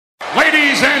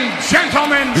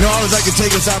gentlemen. You know, I would like to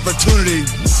take this opportunity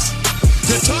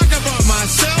to talk about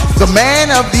myself. The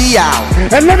man of the hour.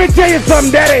 And let me tell you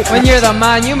something, Daddy. When you're the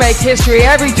man, you make history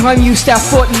every time you step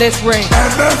foot in this ring.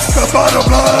 And that's the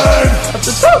bottom line.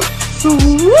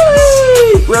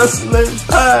 Wrestling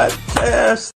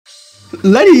Podcast.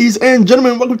 Ladies and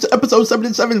gentlemen, welcome to episode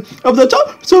 77 of the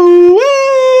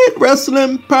Sweet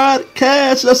Wrestling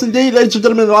Podcast. Yes, indeed, ladies and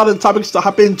gentlemen, a lot of topics to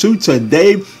hop into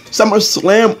today.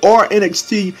 SummerSlam or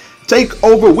NXT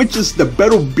TakeOver, which is the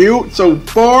better build so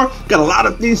far? Got a lot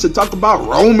of things to talk about.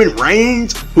 Roman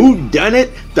Reigns, who done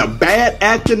it, the bad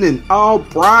acting in all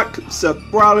Brock, Seth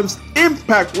Rollins,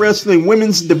 Impact Wrestling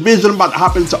Women's Division. I'm about to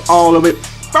hop into all of it.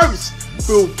 First,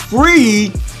 feel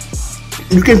free.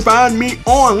 You can find me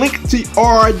on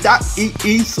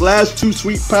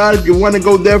linktr.ee/2sweetpod. If you want to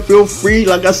go there, feel free.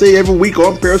 Like I say every week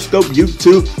on Periscope,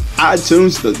 YouTube,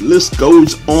 iTunes, the list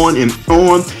goes on and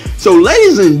on. So,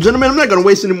 ladies and gentlemen, I'm not going to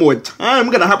waste any more time. I'm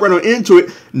going to hop right on into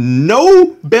it.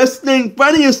 No best thing,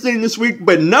 funniest thing this week,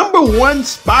 but number one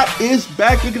spot is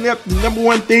back, looking at the number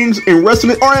one things in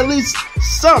wrestling, or at least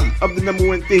some of the number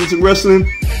one things in wrestling.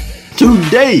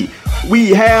 Today, we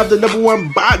have the number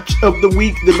one botch of the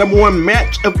week, the number one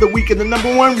match of the week, and the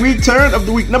number one return of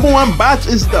the week. Number one botch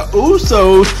is the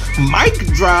Usos mic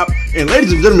drop. And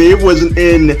ladies and gentlemen, it wasn't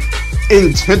an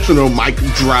intentional mic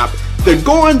drop. They're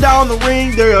going down the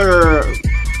ring, they're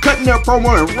cutting their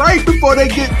promo, and right before they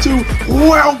get to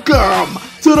welcome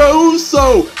to the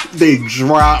Uso, they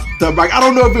dropped the mic. I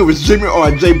don't know if it was Jimmy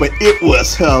or Jay, but it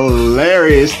was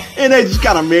hilarious. And they just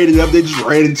kind of made it up. They just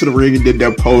ran into the ring and did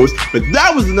their pose. But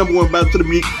that was the number one match of the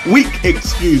week.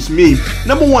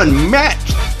 Number one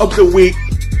match of the week.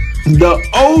 The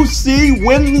OC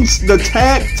wins the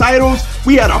tag titles.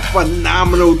 We had a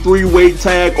phenomenal three-way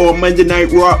tag on Monday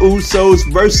Night Raw. Usos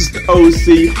versus the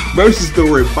OC versus the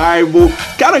Revival.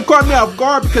 Kind of caught me off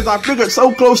guard because I figured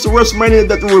so close to WrestleMania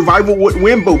that the Revival would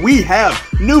win. But we have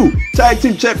new tag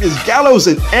team champions Gallows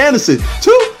and Anderson.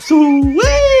 Too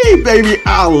sweet, baby.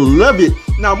 I love it.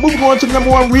 Now, moving on to the number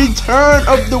one return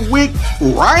of the week.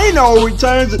 Rhino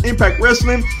returns in Impact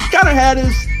Wrestling. Kind of had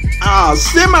his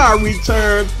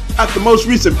semi-return at the most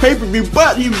recent pay-per-view,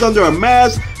 but he was under a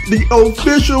mask. The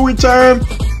official return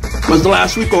was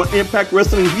last week on Impact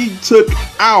Wrestling. He took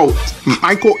out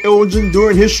Michael Elgin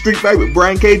during his streak fight with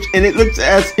Brian Cage, and it looks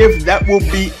as if that will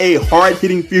be a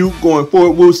hard-hitting feud going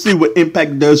forward. We'll see what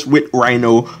Impact does with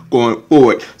Rhino going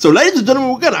forward. So, ladies and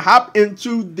gentlemen, we're going to hop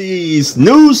into these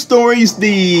news stories,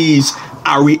 these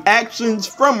reactions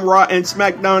from Raw and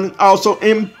SmackDown, and also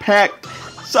Impact.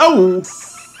 So,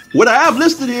 what I have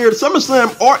listed here,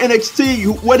 SummerSlam or NXT,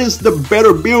 what is the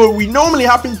better build? We normally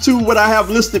hop into what I have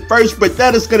listed first, but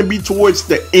that is going to be towards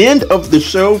the end of the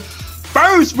show.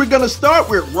 First, we're going to start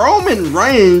with Roman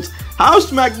Reigns, how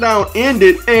SmackDown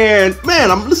ended, and man,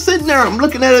 I'm just sitting there, I'm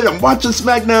looking at it, I'm watching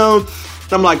SmackDown,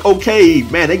 and I'm like, okay,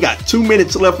 man, they got 2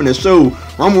 minutes left in the show.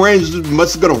 Roman Reigns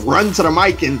must have going to run to the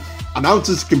mic and announce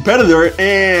his competitor,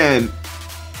 and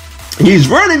he's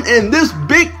running, and this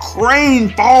big crane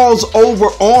falls over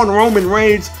on Roman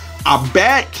Reigns.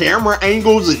 Bad camera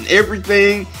angles and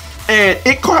everything. And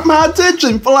it caught my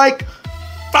attention for like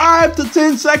 5 to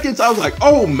 10 seconds. I was like,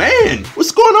 oh man,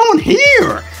 what's going on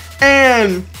here?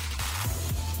 And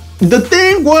the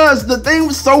thing was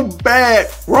so bad.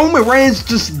 Roman Reigns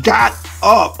just got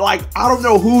up. Like, I don't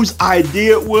know whose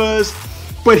idea it was,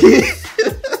 but it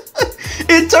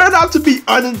turned out to be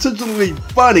unintentionally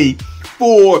funny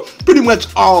for pretty much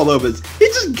all of us. He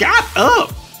just got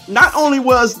up. Not only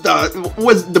was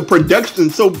the production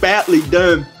so badly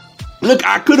done, look,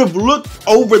 I could have looked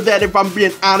over that, if I'm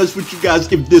being honest with you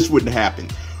guys, if this wouldn't happen.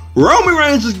 Roman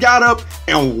Reigns just got up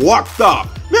and walked off.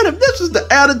 Man, if this was the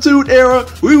Attitude Era,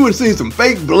 we would have seen some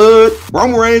fake blood.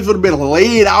 Roman Reigns would have been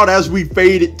laid out as we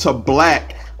faded to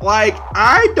black. Like,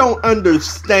 I don't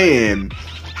understand.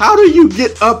 How do you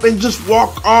get up and just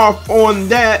walk off on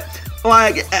that?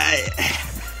 Like,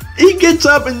 he gets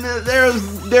up and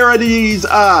there are these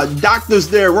doctors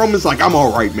there. Roman's like, I'm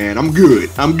all right, man. I'm good.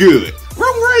 Roman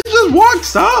Reigns just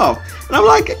walks off. And I'm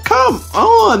like, come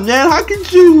on, man. How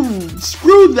could you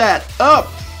screw that up?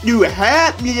 You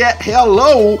had me at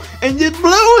hello and you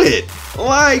blew it.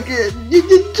 Like, you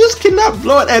just cannot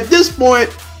blow it. At this point,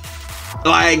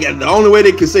 like, the only way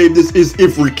they can save this is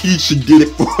if Rikishi did it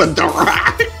for The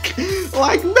Rock.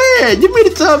 Like, man, you mean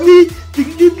to tell me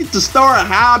you get to star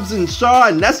Hobbs and Shaw,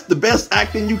 and that's the best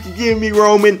acting you can give me,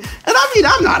 Roman? And I mean,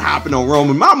 I'm not hopping on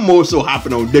Roman. I'm more so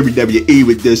hopping on WWE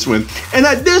with this one. And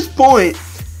at this point,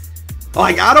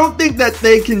 like, I don't think that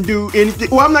they can do anything.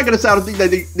 Well, I'm not going to say I don't think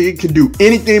that they can do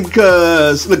anything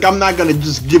because, look, I'm not going to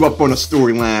just give up on a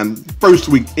storyline first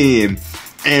week in.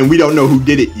 and we don't know who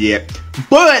did it yet.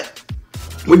 But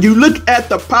when you look at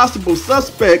the possible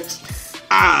suspects,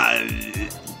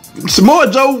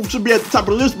 Samoa Joe should be at the top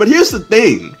of the list. But here's the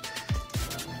thing.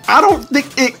 I don't think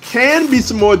it can be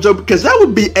Samoa Joe because that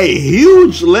would be a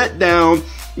huge letdown.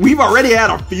 We've already had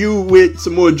a feud with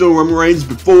Samoa Joe and Roman Reigns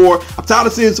before. I'm tired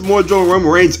of seeing Samoa Joe and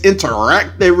Roman Reigns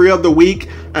interact every other week,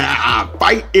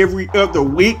 fight every other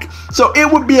week. So it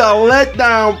would be a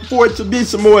letdown for it to be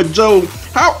Samoa Joe.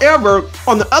 However,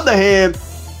 on the other hand,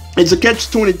 it's a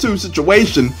catch-22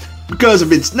 situation because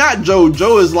if it's not Joe,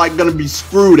 Joe is like going to be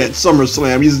screwed at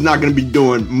SummerSlam. He's not going to be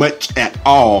doing much at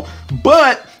all.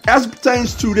 But as it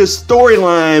pertains to this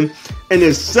storyline and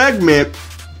this segment,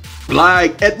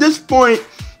 like at this point,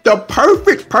 the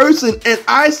perfect person, and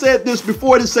I said this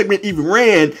before this segment even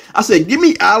ran, I said, give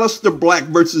me Aleister Black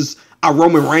versus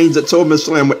Roman Reigns at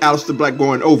SummerSlam with Aleister Black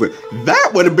going over.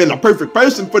 That would have been a perfect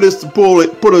person for this to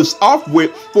put us off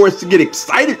with, for us to get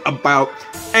excited about.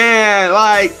 And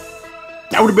like,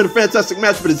 that would have been a fantastic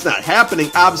match, but it's not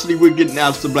happening. Obviously, we're getting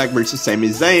Aleister Black versus Sami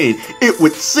Zayn, it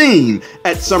would seem,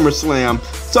 at SummerSlam.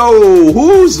 So,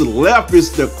 who's left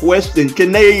is the question.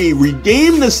 Can they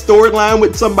redeem the storyline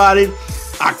with somebody?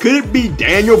 Could it be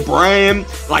Daniel Bryan?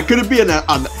 Like, could it be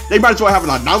they might as well have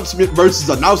an announcement versus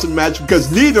announcement match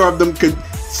because neither of them could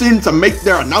seem to make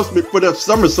their announcement for the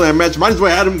SummerSlam match. Might as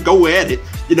well have them go at it.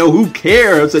 You know, who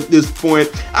cares at this point?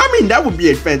 I mean, that would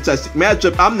be a fantastic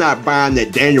matchup. I'm not buying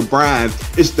that Daniel Bryan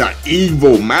is the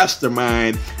evil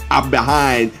mastermind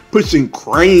behind pushing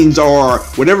cranes or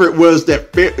whatever it was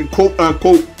that quote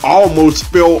unquote almost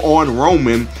fell on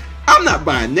Roman. I'm not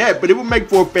buying that, but it would make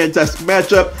for a fantastic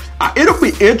matchup. It'll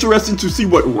be interesting to see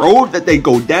what road that they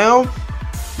go down.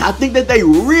 I think that they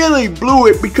really blew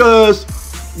it because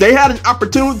they had an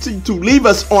opportunity to leave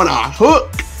us on a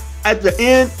hook at the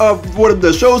end of one of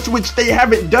the shows, which they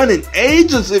haven't done in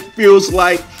ages, it feels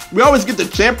like. We always get the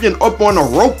champion up on the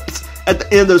ropes at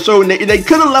the end of the show, and they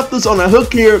could have left us on a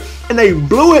hook here, and they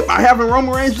blew it by having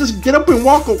Roman Reigns just get up and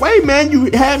walk away, man.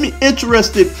 You had me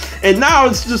interested, and now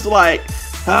it's just like,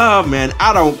 oh man,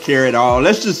 I don't care at all.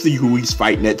 Let's just see who he's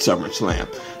fighting at SummerSlam.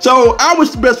 So I wish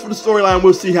the best for the storyline.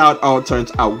 We'll see how it all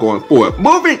turns out going forward.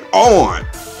 Moving on.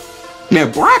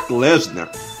 Man, Brock Lesnar.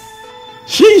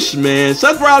 Sheesh, man.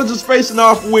 Seth Rollins is facing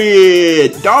off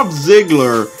with Dolph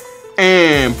Ziggler,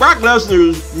 and Brock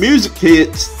Lesnar's music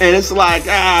hits, and it's like,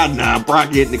 nah,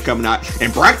 Brock isn't coming out.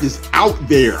 And Brock is out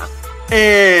there.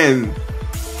 And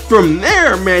from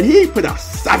there, man, he put a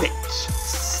savage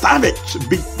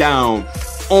beat down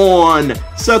on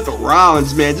Seth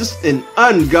Rollins, man. Just an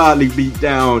ungodly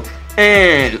beatdown.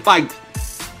 And like,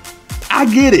 I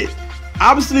get it.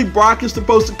 Obviously, Brock is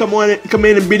supposed to come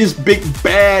in and be this big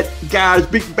bad guy, this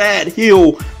big bad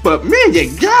heel. But man,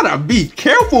 you gotta be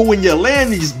careful when you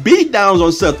land these beatdowns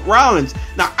on Seth Rollins.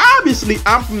 Now, obviously,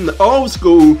 I'm from the old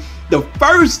school. The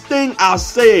first thing I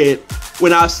said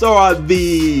when I saw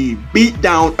the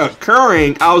beatdown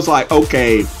occurring, I was like,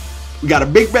 okay, we got a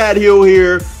big bad heel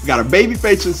here. We got a baby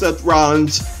face in Seth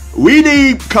Rollins. We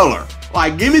need color.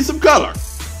 Like, give me some color.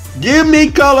 Give me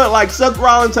color like Seth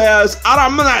Rollins has.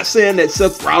 I'm not saying that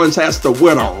Seth Rollins has to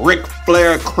wear the Ric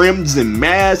Flair crimson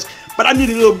mask, but I need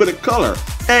a little bit of color.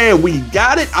 And we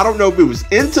got it. I don't know if it was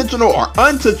intentional or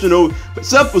unintentional, but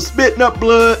Seth was spitting up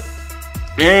blood.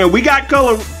 And we got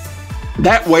color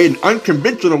that way, an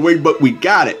unconventional way, but we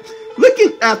got it.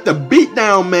 Looking at the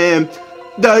beatdown, man,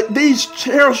 these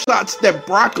chair shots that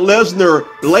Brock Lesnar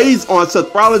lays on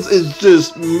Seth Rollins is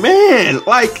just, man,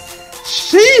 like,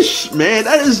 sheesh, man,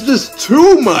 that is just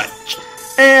too much.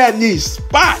 And these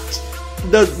spots,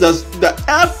 the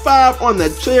F5 on the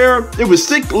chair, it was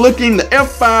sick looking. The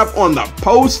F5 on the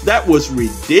post, that was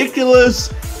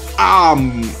ridiculous.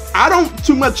 I don't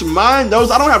too much mind those.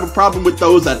 I don't have a problem with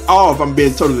those at all, if I'm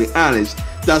being totally honest.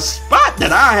 The spot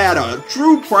that I had a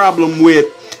true problem with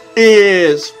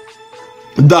is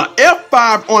the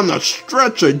F5 on the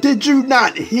stretcher. Did you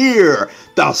not hear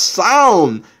the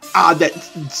sound that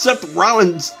Seth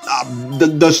Rollins,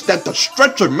 that the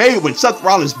stretcher made when Seth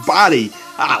Rollins' body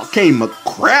came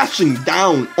crashing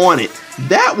down on it?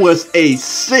 That was a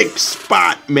sick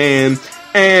spot, man.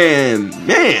 And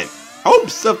man, hope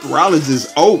Seth Rollins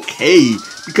is okay,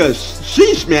 because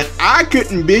sheesh, man, I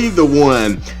couldn't be the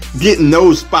one getting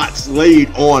those spots laid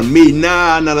on me.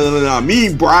 Nah.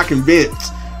 Me, Brock, and Vince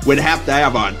would have to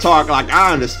have a talk. Like,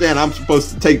 I understand I'm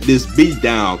supposed to take this beat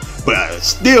down, but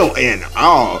still in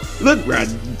awe. Look, bro,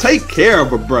 take care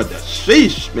of a brother.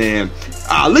 Sheesh, man.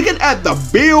 Looking at the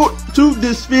build to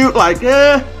this feud, like,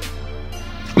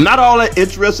 I'm not all that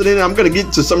interested in it. I'm going to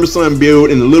get to SummerSlam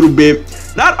build in a little bit.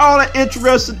 Not all that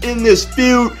interested in this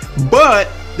feud, but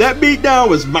That beatdown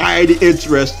was mighty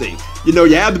interesting. You know,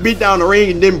 you have the beatdown in the ring,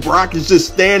 and then Brock is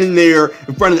just standing there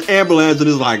in front of the ambulance, and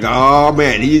it's like, oh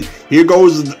man, here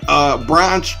goes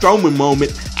Braun Strowman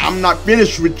moment. I'm not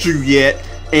finished with you yet.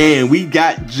 And we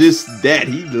got just that.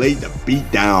 He laid the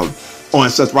beatdown on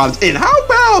Seth Rollins. And how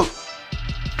about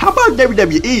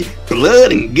WWE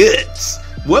Blood and Guts?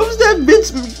 What was that Vince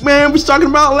McMahon was talking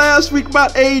about last week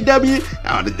about AEW?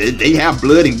 Oh, they have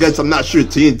blood and guts. I'm not sure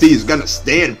TNT is going to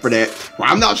stand for that. Well,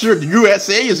 I'm not sure the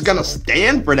USA is going to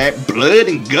stand for that. Blood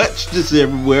and guts just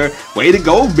everywhere. Way to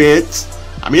go, Vince.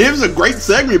 I mean, it was a great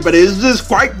segment, but it's just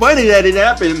quite funny that it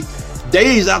happened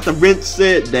days after Vince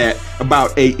said that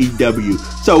about AEW.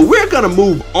 So we're going to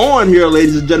move on here,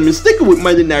 ladies and gentlemen. Sticking with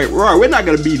Monday Night Raw. We're not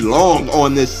going to be long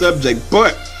on this subject,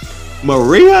 but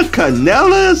Maria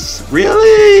Kanellis?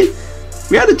 Really?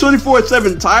 We had the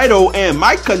 24/7 title, and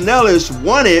Mike Kanellis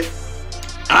won it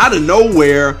out of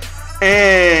nowhere.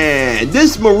 And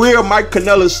this Mike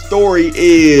Kanellis story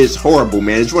is horrible,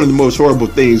 man. It's one of the most horrible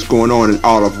things going on in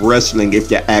all of wrestling,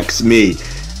 if you ask me.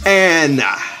 And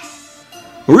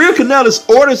Maria Kanellis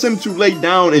orders him to lay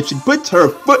down, and she puts her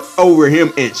foot over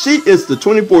him, and she is the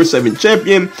 24/7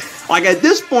 champion. Like, at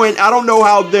this point, I don't know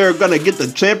how they're going to get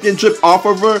the championship off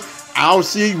of her.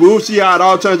 We'll see how it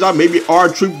all turns out. Maybe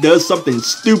R-Truth does something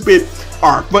stupid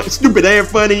and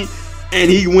funny,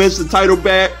 and he wins the title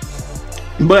back.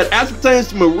 But as pertains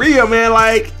to Maria, man,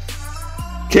 like,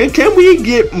 can we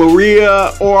get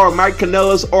Maria or Mike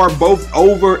Kanellis or both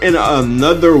over in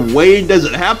another way? Does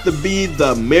it have to be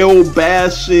the male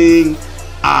bashing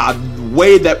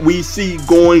way that we see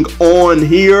going on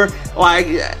here? Like,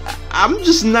 I'm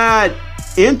just not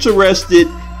interested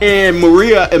in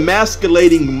Maria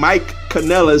emasculating Mike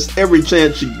Kanellis every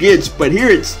chance she gets, but here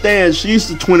it stands. She's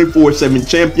the 24/7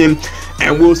 champion,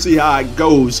 and we'll see how it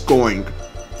goes going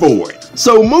forward.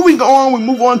 So moving on, we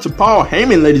move on to Paul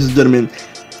Heyman, ladies and gentlemen.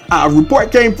 A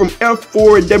report came from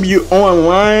F4W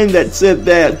Online that said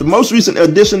that the most recent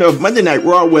edition of Monday Night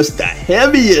Raw was the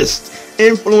heaviest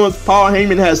influence Paul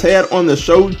Heyman has had on the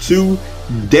show to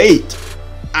date.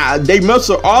 They must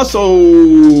have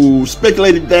also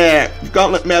speculated that the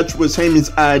gauntlet match was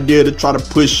Heyman's idea to try to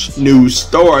push new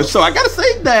stars. So I gotta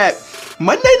say that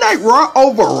Monday Night Raw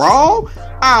overall,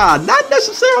 not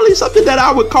necessarily something that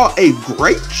I would call a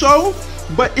great show,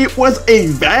 but it was a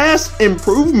vast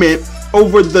improvement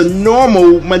over the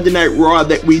normal Monday Night Raw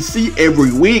that we see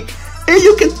every week. And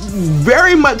you can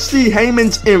very much see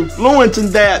Heyman's influence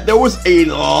in that there was a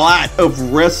lot of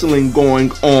wrestling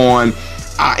going on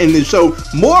in the show.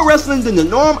 More wrestling than the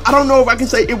norm. I don't know if I can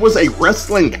say it was a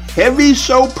wrestling heavy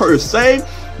show per se,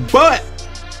 but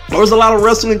there was a lot of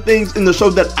wrestling things in the show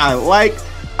that I liked.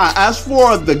 As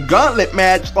for the gauntlet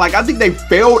match, like, I think they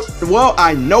failed. Well,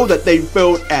 I know that they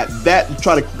failed at that to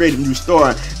try to create a new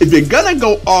star. If you're gonna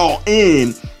go all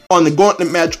in on the gauntlet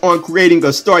match on creating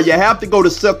a star, you have to go to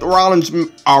Seth Rollins'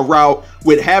 route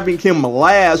with having him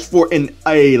last for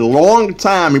a long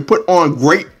time and put on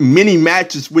great mini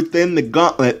matches within the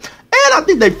gauntlet. And I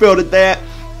think they failed at that.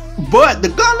 But the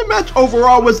gauntlet match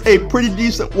overall was a pretty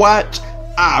decent watch.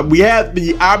 We had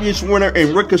the obvious winner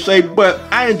in Ricochet, but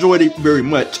I enjoyed it very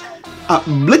much.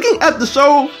 Looking at the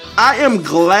show, I am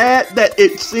glad that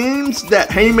it seems that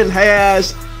Heyman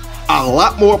has a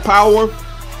lot more power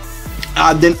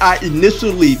than I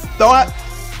initially thought.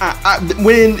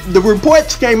 When the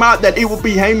reports came out that it would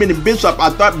be Heyman and Bischoff, I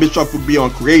thought Bischoff would be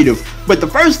on creative. But the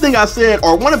first thing I said,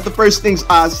 or one of the first things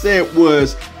I said,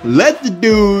 was let the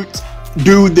dudes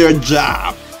do their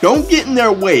job. Don't get in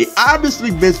their way. Obviously,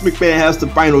 Vince McMahon has the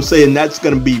final say, and that's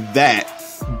going to be that.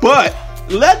 But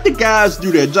let the guys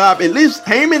do their job. At least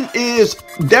Heyman is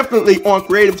definitely on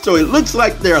creative, so it looks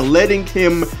like they're letting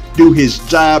him do his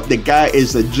job. The guy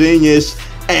is a genius,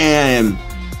 and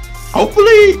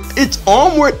hopefully it's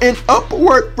onward and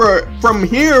upward from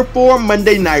here for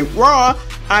Monday Night Raw.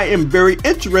 I am very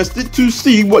interested to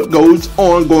see what goes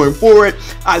on going forward,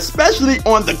 especially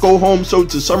on the go home show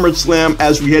to SummerSlam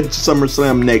as we head to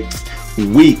SummerSlam next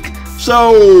week.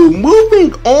 So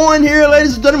moving on here,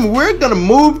 ladies and gentlemen, we're going to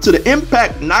move to the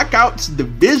Impact Knockouts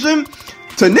division.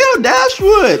 Tenille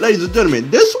Dashwood, ladies and gentlemen,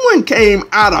 this one came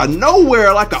out of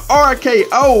nowhere like a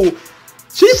RKO.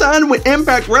 She signed with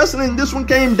Impact Wrestling. This one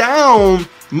came down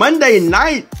Monday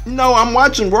night. You know, I'm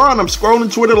watching Raw and I'm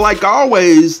scrolling Twitter like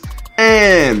always.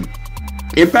 And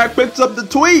Impact picks up the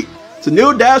tweet.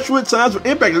 Tenille Dashwood signs with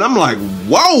Impact. And I'm like,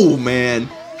 whoa, man.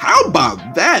 How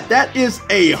about that? That is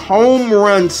a home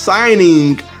run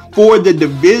signing for the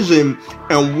division.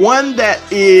 And one that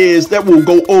will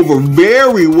go over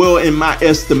very well in my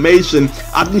estimation.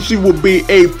 I think she will be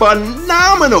a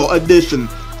phenomenal addition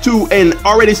to an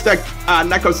already stacked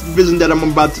Knockouts division that I'm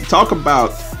about to talk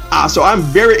about. So I'm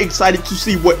very excited to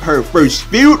see what her first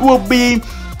feud will be,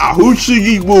 who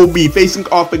she will be facing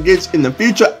off against in the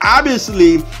future.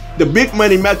 Obviously, the big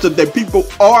money matchup that people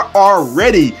are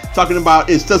already talking about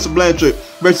is Tessa Blanchard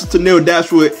versus Tenille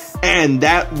Dashwood, and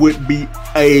that would be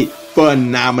a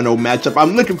phenomenal matchup.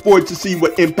 I'm looking forward to see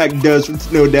what Impact does with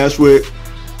Tenille Dashwood.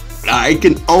 It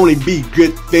can only be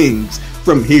good things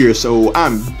from here, so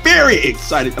I'm very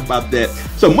excited about that.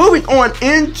 So moving on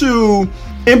into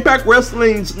Impact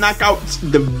Wrestling's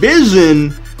Knockouts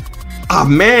division.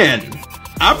 Man,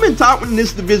 I've been topping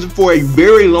this division for a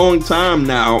very long time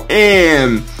now,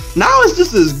 and now it's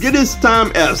just as good as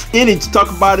time as any to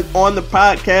talk about it on the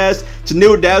podcast.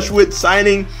 Tenille Dashwood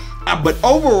signing, but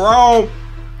overall,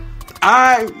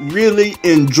 I really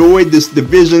enjoyed this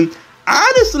division.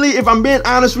 Honestly, if I'm being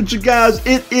honest with you guys,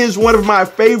 it is one of my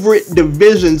favorite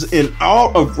divisions in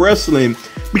all of wrestling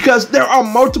because there are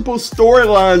multiple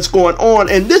storylines going on,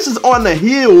 and this is on the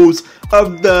heels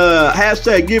of the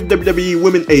hashtag Give WWE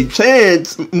Women a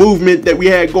Chance movement that we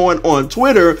had going on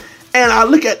Twitter. And I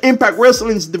look at Impact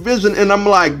Wrestling's division and I'm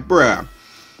like, bruh,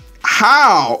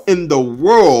 how in the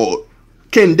world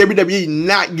can WWE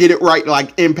not get it right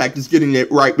like Impact is getting it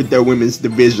right with their women's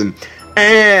division?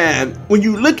 And when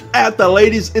you look at the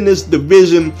ladies in this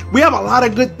division, we have a lot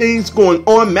of good things going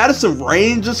on. Madison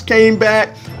Rayne just came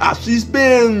back. She's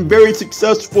been very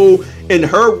successful in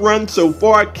her run so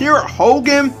far. Kiera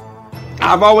Hogan,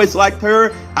 I've always liked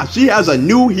her. She has a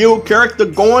new heel character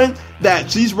going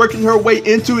that she's working her way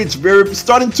into. It's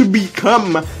starting to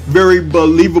become very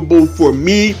believable for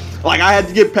me. Like, I had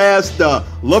to get past the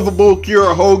lovable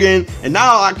Kiera Hogan, and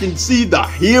now I can see the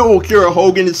heel Kiera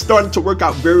Hogan. It's starting to work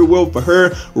out very well for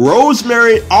her.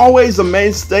 Rosemary, always a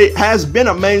mainstay, has been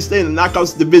a mainstay in the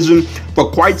Knockouts division for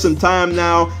quite some time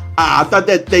now. I thought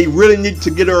that they really need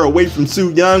to get her away from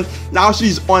Su Yung. Now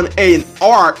she's on an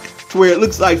arc to where it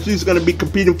looks like she's going to be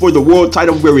competing for the world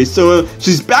title very soon.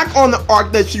 She's back on the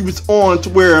arc that she was on, to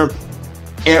where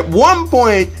at one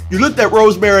point you looked at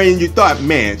Rosemary and you thought,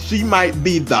 man, she might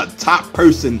be the top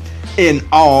person in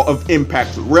all of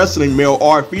Impact Wrestling, male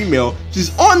or female.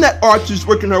 She's on that arc. She's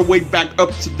working her way back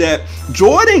up to that.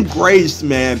 Jordynne Grace,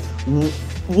 man,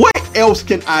 what else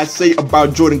can I say about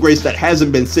Jordynne Grace that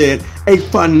hasn't been said? A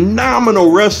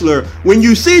phenomenal wrestler. When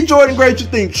you see Jordynne Grace, you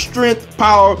think strength,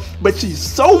 power, but she's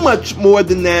so much more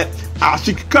than that.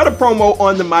 She can cut a promo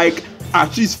on the mic.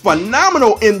 She's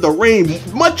phenomenal in the ring,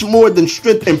 much more than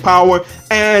strength and power.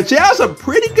 And she has a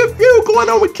pretty good feud going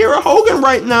on with Kiera Hogan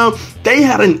right now. They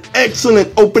had an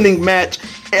excellent opening match.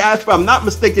 If I'm not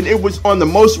mistaken, it was on the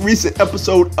most recent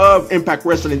episode of Impact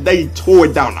Wrestling. They tore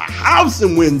down the house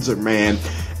in Windsor, man.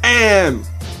 And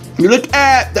you look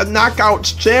at the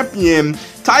Knockouts champion,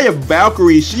 Taya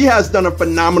Valkyrie. She has done a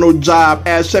phenomenal job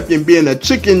as champion, being a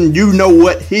chicken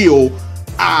you-know-what heel.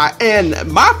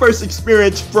 And my first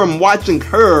experience from watching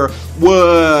her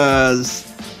was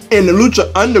in the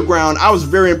Lucha Underground. I was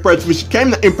very impressed. When she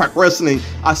came to Impact Wrestling,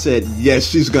 I said, yes,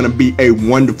 she's going to be a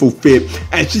wonderful fit.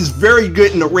 And she's very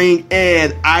good in the ring,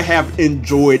 and I have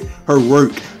enjoyed her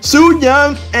work. Su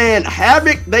Yung and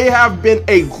Havoc, they have been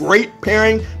a great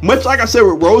pairing. Much like I said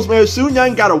with Rosemary, Su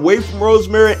Yung got away from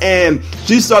Rosemary, and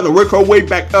she's starting to work her way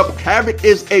back up. Havoc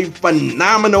is a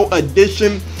phenomenal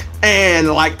addition.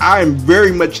 And like, I am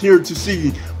very much here to see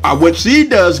what she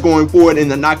does going forward in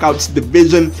the Knockouts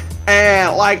division.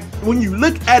 And like, when you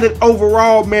look at it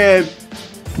overall, man,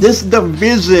 this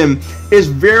division is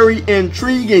very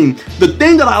intriguing. The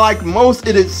thing that I like most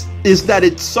is that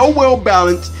it's so well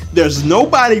balanced. There's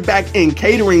nobody back in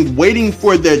catering waiting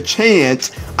for their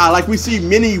chance. Like we see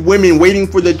many women waiting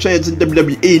for their chance in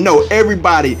WWE. No,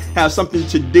 everybody has something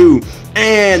to do.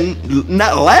 And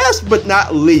not last but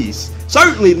not least,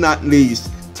 certainly not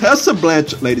least, Tessa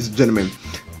Blanchard, ladies and gentlemen.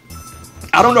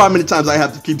 I don't know how many times I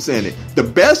have to keep saying it. The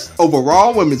best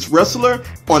overall women's wrestler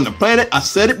on the planet. I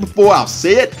said it before, I'll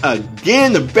say it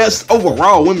again. The best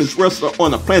overall women's wrestler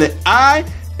on the planet. I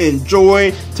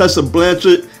enjoy Tessa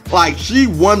Blanchard. Like, she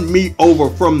won me over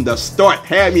from the start.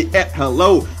 Had me at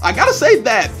hello. I gotta say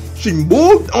that she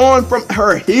moved on from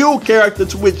her heel character,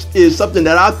 to which is something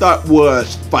that I thought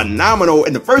was phenomenal.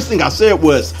 And the first thing I said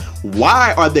was,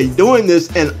 why are they doing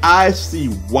this? And I see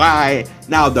why.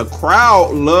 Now, the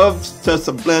crowd loves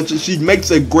Tessa Blanchard. She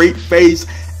makes a great face.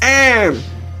 And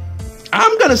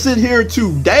I'm going to sit here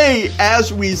today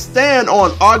as we stand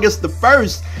on August the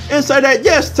 1st and say that,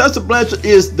 yes, Tessa Blanchard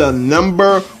is the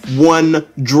 #1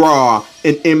 draw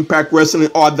in Impact Wrestling,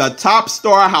 or the top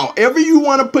star, however you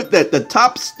want to put that, the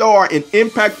top star in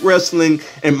Impact Wrestling,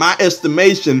 in my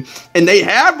estimation. And they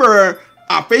have her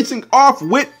facing off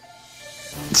with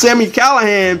Sami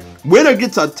Callihan, winner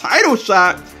gets a title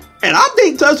shot, and I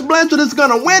think Tessa Blanchard is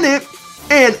going to win it,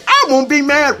 and I won't be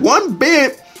mad one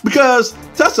bit because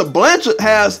Tessa Blanchard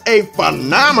has a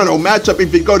phenomenal matchup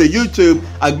if you go to YouTube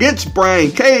against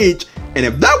Brian Cage, and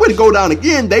if that were to go down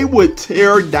again, they would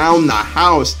tear down the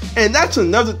house. And that's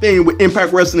another thing with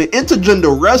Impact Wrestling,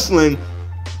 intergender wrestling.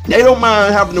 They don't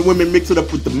mind having the women mix it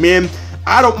up with the men.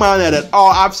 I don't mind that at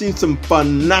all. I've seen some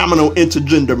phenomenal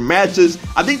intergender matches.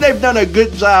 I think they've done a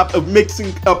good job of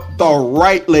mixing up the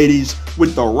right ladies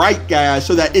with the right guys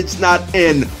so that it's not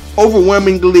an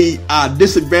overwhelmingly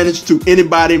disadvantage to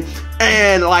anybody.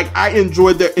 And like, I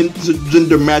enjoyed their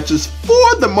intergender matches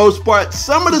for the most part.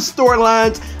 Some of the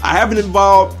storylines I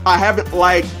haven't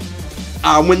liked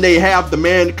when they have the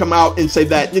man come out and say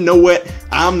that, you know what,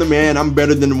 I'm the man, I'm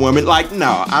better than the woman. Like,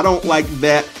 no, I don't like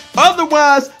that.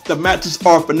 Otherwise, the matches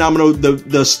are phenomenal. The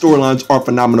storylines are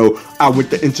phenomenal with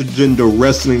the intergender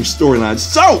wrestling storylines.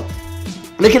 So,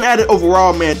 looking at it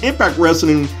overall, man, Impact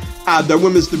Wrestling, the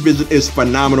women's division is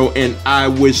phenomenal, and I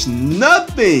wish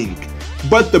nothing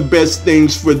but the best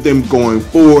things for them going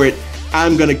forward.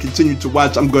 I'm going to continue to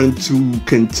watch. I'm going to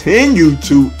continue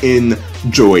to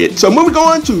enjoy it. So moving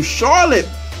on to Charlotte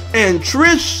and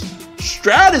Trish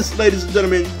Stratus, ladies and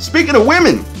gentlemen. Speaking of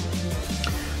women,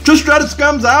 Trish Stratus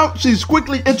comes out. She's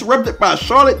quickly interrupted by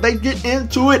Charlotte. They get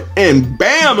into it, and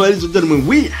bam, ladies and gentlemen,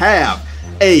 we have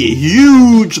a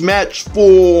huge match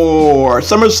for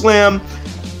SummerSlam.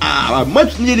 A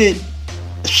much needed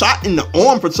shot in the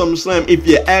arm for SummerSlam, if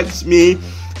you ask me.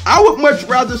 I would much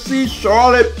rather see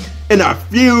Charlotte in a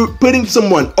feud putting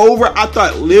someone over. I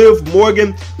thought Liv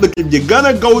Morgan, look, if you're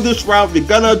gonna go this route, you're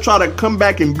gonna try to come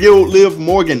back and build Liv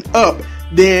Morgan up,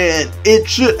 then it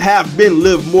should have been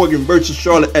Liv Morgan versus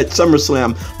Charlotte at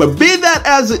SummerSlam. But be that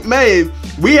as it may,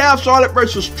 we have Charlotte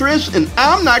versus Trish, and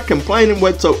I'm not complaining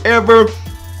whatsoever.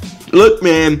 Look,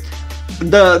 man,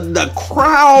 the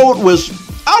crowd was,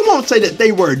 I won't say that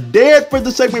they were dead for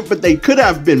the segment, but they could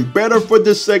have been better for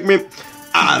this segment.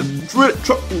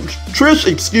 Trish,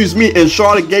 and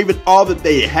Charlotte gave it all that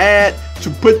they had to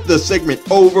put the segment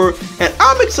over, and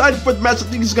I'm excited for the match. I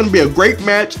think it's going to be a great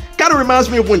match. Kind of reminds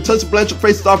me of when Tessa Blanchard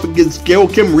faced off against Gail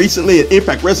Kim recently in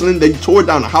Impact Wrestling. They tore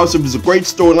down the house. It was a great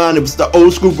storyline. It was the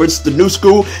old school versus the new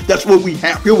school. That's what we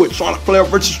have here with Charlotte Flair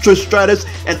versus Trish Stratus,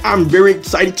 and I'm very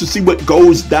excited to see what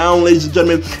goes down, ladies and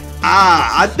gentlemen.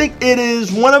 I think it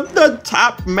is one of the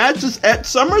top matches at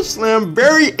SummerSlam.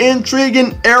 Very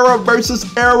intriguing, era versus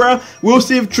era. We'll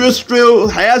see if Trish still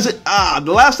has it.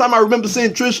 The last time I remember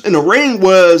seeing Trish in the ring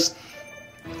was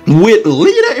with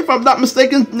Lita, if I'm not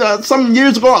mistaken, some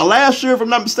years ago, or last year, if I'm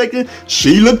not mistaken.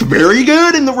 She looked very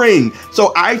good in the ring.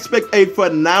 So I expect a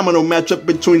phenomenal matchup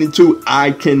between the two.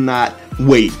 I cannot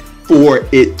wait for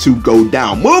it to go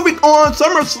down. Moving on,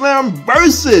 SummerSlam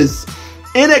versus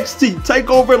NXT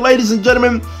TakeOver, ladies and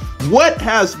gentlemen. What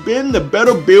has been the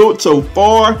better build so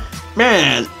far?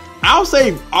 Man, I'll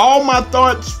save all my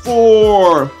thoughts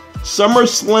for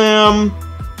SummerSlam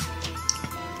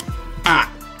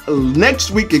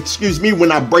next week,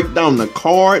 when I break down the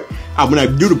card, when I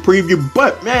do the preview.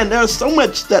 But man, there's so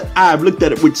much that I've looked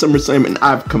at it with SummerSlam and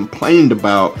I've complained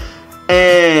about,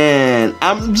 and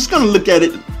I'm just gonna look at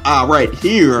it right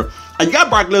here. You got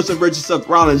Brock Lesnar versus Seth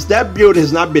Rollins. That build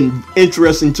has not been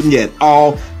interesting to me at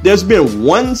all. There's been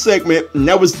one segment, and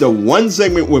that was the one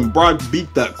segment when Brock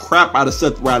beat the crap out of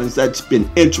Seth Rollins. That's been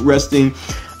interesting.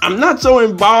 I'm not so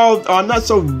involved, or I'm not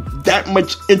so that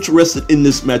much interested in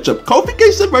this matchup. Kofi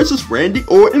Kingston versus Randy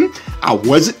Orton. I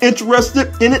wasn't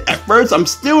interested in it at first. I'm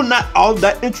still not all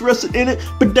that interested in it,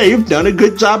 but they've done a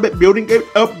good job at building it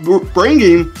up,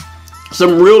 bringing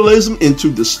some realism into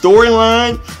the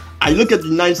storyline. I look at the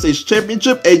United States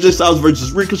Championship, AJ Styles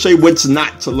versus Ricochet. What's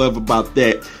not to love about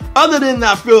that? Other than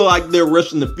I feel like they're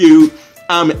rushing the feud,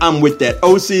 I'm with that.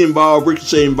 OC involved,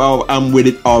 Ricochet involved, I'm with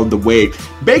it all the way.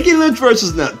 Becky Lynch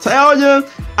versus Natalya.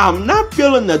 I'm not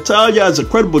feeling Natalya as a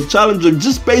credible challenger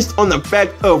just based on the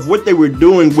fact of what they were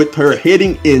doing with her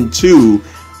heading into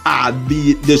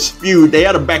this feud. They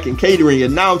had her back in catering,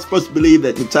 and now I'm supposed to believe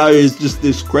that Natalya is just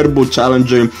this credible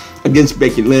challenger against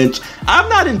Becky Lynch. I've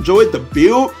not enjoyed the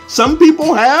build. Some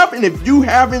people have, and if you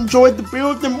have enjoyed the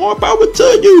build, then more power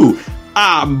to you.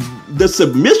 The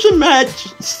submission match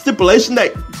stipulation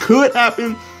that could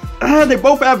happen, they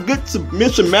both have good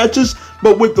submission matches,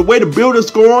 but with the way the build is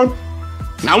going,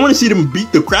 I want to see them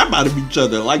beat the crap out of each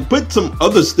other. Like, put some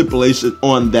other stipulation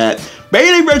on that.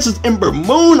 Bayley versus Ember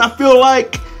Moon. I feel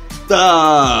like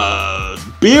the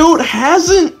build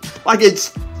hasn't, like,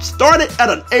 it's started at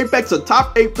an apex, a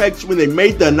top apex when they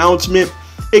made the announcement,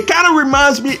 It kind of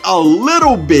reminds me a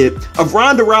little bit of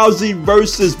Ronda Rousey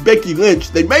versus Becky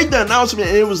Lynch. They made the announcement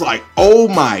and it was like, oh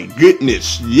my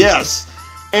goodness, yes.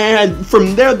 And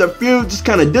from there, the feud just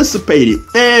kind of dissipated.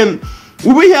 And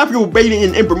when we have your Bayley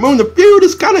and Ember Moon, the feud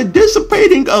is kind of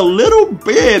dissipating a little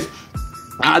bit.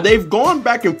 They've gone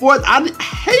back and forth. I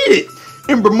hated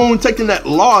Ember Moon taking that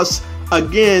loss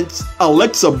against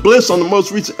Alexa Bliss on the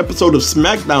most recent episode of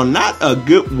SmackDown. Not a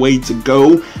good way to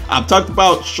go. I've talked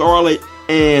about Charlotte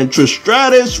and Trish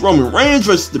Stratus, Roman Reigns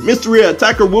versus the Mystery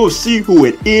Attacker. We'll see who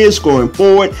it is going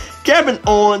forward. Kevin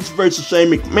Owens versus Shane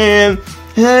McMahon.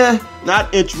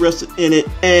 Not interested in it.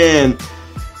 And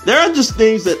there are just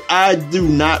things that I do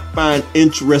not find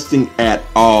interesting at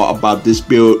all about this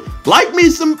build. Like me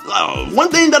some,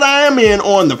 one thing that I am in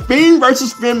on the Fiend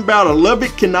versus Finn Balor. Love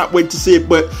it, cannot wait to see it.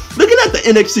 But looking at the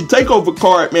NXT TakeOver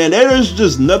card, man, there is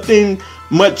just nothing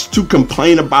much to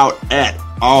complain about at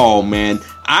all, man.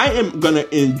 I am going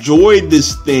to enjoy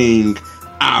this thing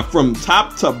from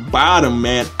top to bottom,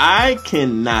 man. I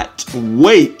cannot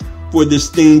wait for this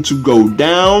thing to go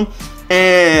down.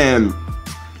 And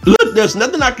look, there's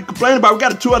nothing I can complain about. We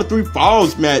got a 2 out of 3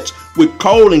 falls match with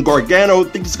Cole and Gargano. I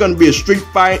think it's going to be a street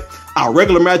fight, a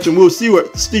regular match, and we'll see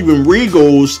what Steven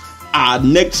Regal's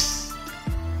next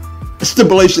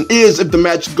stipulation is if the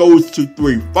match goes to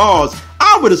 3 falls.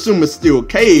 I would assume it's still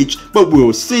cage, but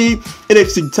we'll see.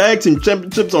 NXT Tag Team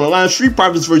Championships on the line. Street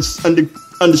Profits versus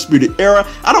Undisputed Era.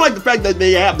 I don't like the fact that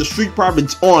they have the Street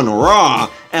Profits on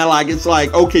Raw, and like it's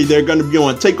like, okay, they're going to be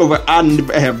on TakeOver.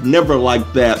 I have never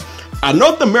liked that.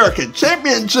 North American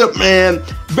Championship, man.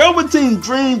 Velveteen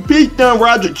Dream, Pete Dunne,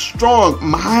 Roderick Strong.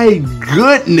 My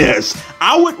goodness.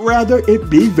 I would rather it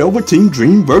be Velveteen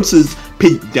Dream versus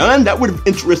Pete Dunne. That would have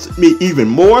interested me even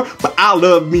more, but I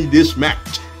love me this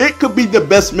match. It could be the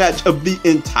best match of the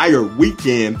entire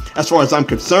weekend as far as I'm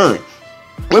concerned.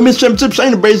 Women's Championship,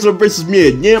 Shayna Baszler versus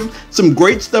Mia Yim. Some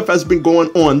great stuff has been going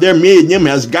on there. Mia Yim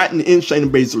has gotten in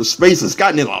Shayna Baszler's face. It's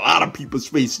gotten in a lot of people's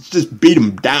face. It's just beat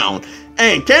them down.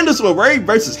 And Candice LeRae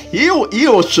versus heel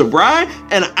Io Shirai.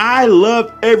 And I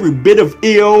love every bit of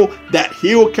Io, that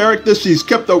heel character. She's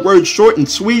kept her words short and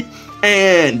sweet.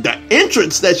 And the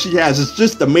entrance that she has is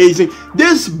just amazing.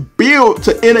 This build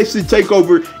to NXT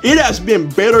TakeOver, it has been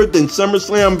better than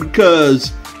SummerSlam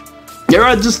because there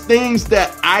are just things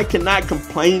that I cannot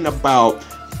complain about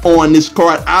on this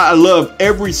card. I love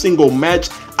every single match.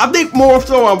 I think more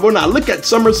so when I look at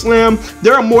SummerSlam,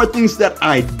 there are more things that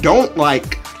I don't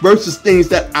like versus things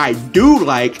that I do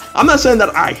like. I'm not saying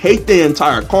that I hate the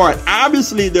entire card.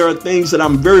 Obviously, there are things that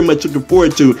I'm very much looking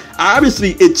forward to.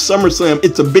 Obviously, it's SummerSlam.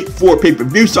 It's a big 4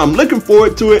 pay-per-view, so I'm looking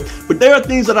forward to it. But there are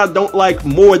things that I don't like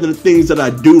more than the things that I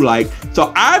do like.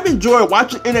 So I've enjoyed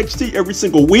watching NXT every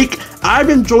single week. I've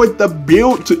enjoyed the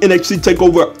build to NXT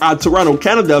TakeOver Toronto,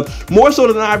 Canada, more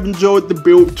so than I've enjoyed the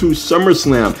build to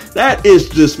SummerSlam. That is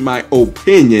just my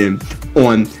opinion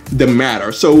on the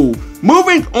matter. So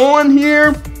moving on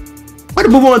here, we're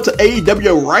going to move on to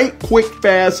AEW right quick,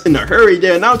 fast, in a hurry.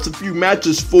 They announced a few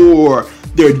matches for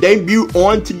their debut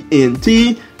on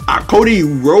TNT. Cody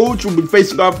Rhodes will be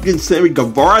facing off against Sammy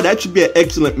Guevara. That should be an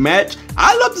excellent match.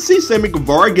 I'd love to see Sammy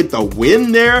Guevara get the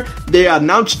win there. They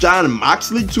announced Jon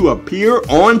Moxley to appear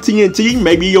on TNT.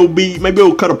 Maybe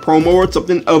he'll cut a promo or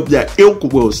something of that ilk.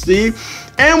 We'll see.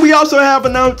 And we also have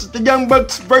announced the Young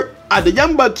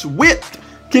Bucks with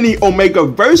Kenny Omega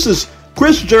versus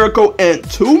Chris Jericho and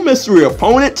 2 mystery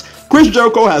opponents. Chris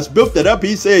Jericho has built it up.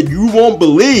 He said, you won't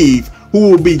believe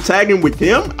who will be tagging with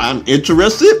him. I'm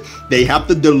interested. They have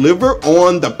to deliver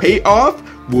on the payoff.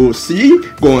 We'll see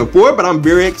going forward, but I'm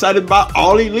very excited about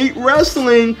All Elite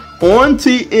Wrestling on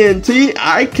TNT.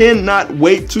 I cannot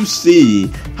wait to see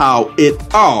how it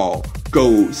all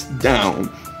goes down.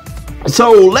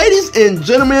 So, ladies and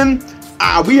gentlemen,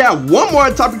 we have one more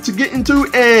topic to get into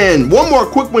and one more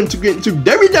quick one to get into.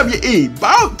 WWE,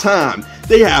 about time.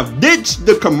 They have ditched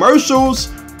the commercials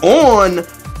on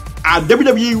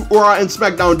WWE Raw and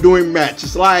SmackDown during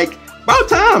matches. Like, about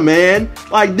time, man.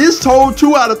 Like, this whole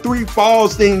 2 out of 3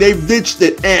 falls thing, they've ditched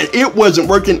it and it wasn't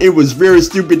working. It was very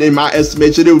stupid in my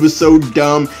estimation. It was so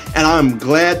dumb, and I'm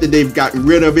glad that they've gotten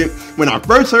rid of it. When I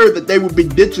first heard that they would be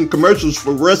ditching commercials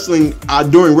for wrestling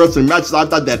during wrestling matches, I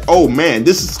thought that, oh man,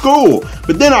 this is cool.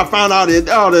 But then I found out that,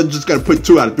 they're just going to put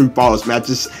 2 out of 3 falls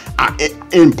matches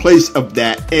in place of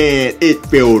that, and it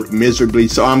failed miserably.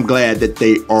 So I'm glad that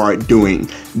they are doing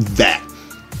that.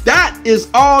 That is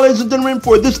all, ladies and gentlemen,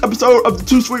 for this episode of the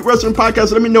Too Sweet Wrestling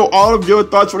Podcast. Let me know all of your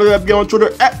thoughts, whether that be on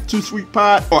Twitter at Too Sweet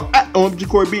Pod or at OMG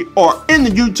Corey B, or in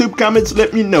the YouTube comments.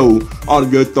 Let me know all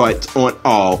of your thoughts on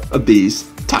all of these